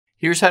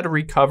Here's how to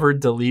recover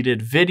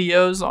deleted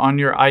videos on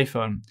your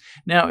iPhone.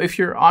 Now, if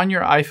you're on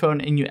your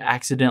iPhone and you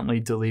accidentally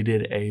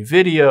deleted a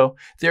video,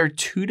 there are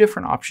two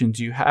different options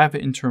you have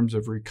in terms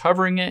of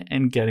recovering it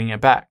and getting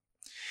it back.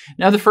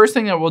 Now, the first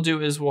thing that we'll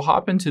do is we'll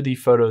hop into the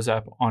Photos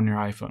app on your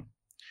iPhone.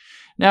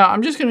 Now,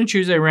 I'm just going to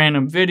choose a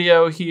random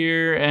video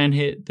here and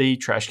hit the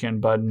trash can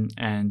button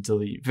and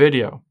delete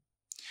video.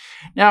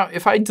 Now,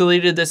 if I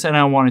deleted this and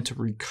I wanted to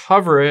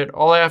recover it,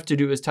 all I have to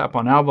do is tap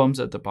on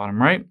Albums at the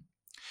bottom right.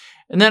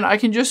 And then I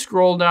can just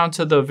scroll down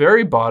to the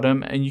very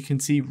bottom and you can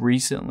see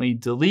recently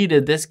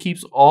deleted. This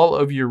keeps all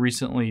of your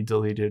recently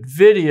deleted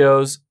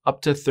videos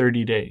up to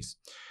 30 days.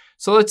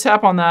 So let's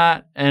tap on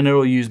that and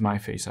it'll use my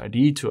Face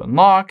ID to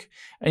unlock.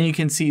 And you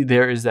can see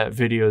there is that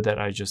video that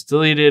I just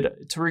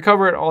deleted. To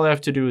recover it, all I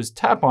have to do is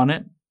tap on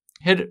it,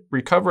 hit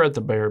recover at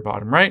the very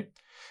bottom right,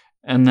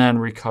 and then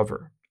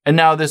recover. And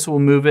now this will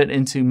move it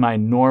into my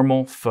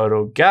normal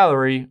photo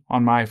gallery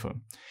on my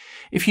iPhone.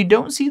 If you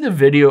don't see the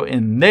video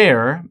in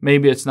there,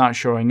 maybe it's not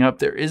showing up,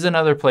 there is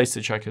another place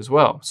to check as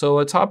well. So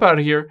let's hop out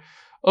of here,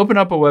 open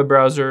up a web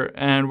browser,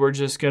 and we're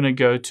just gonna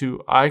go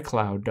to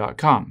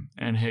iCloud.com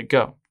and hit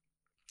go.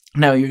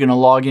 Now you're gonna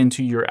log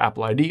into your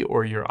Apple ID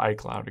or your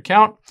iCloud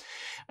account,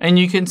 and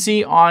you can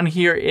see on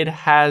here it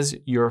has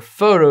your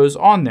photos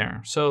on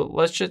there. So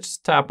let's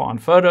just tap on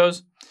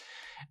Photos.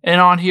 And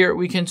on here,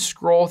 we can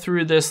scroll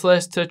through this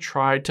list to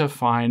try to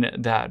find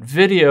that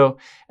video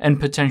and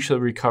potentially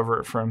recover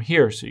it from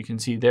here. So you can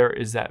see there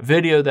is that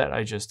video that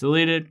I just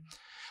deleted.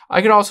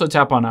 I can also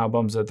tap on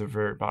Albums at the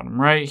very bottom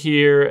right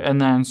here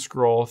and then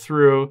scroll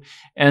through,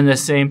 and the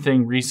same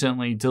thing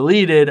recently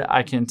deleted,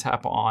 I can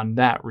tap on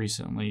that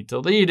recently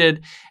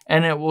deleted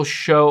and it will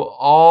show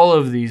all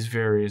of these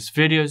various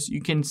videos.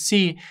 You can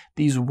see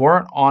these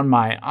weren't on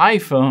my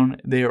iPhone,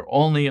 they are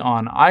only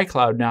on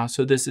iCloud now.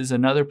 So this is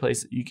another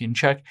place that you can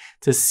check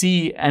to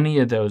see any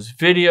of those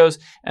videos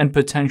and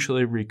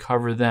potentially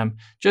recover them.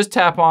 Just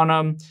tap on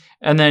them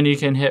and then you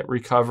can hit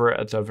recover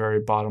at the very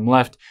bottom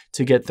left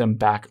to get them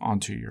back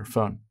onto your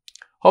phone.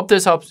 Hope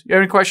this helps. If you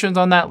have any questions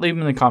on that, leave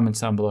them in the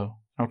comments down below.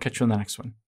 I'll catch you on the next one.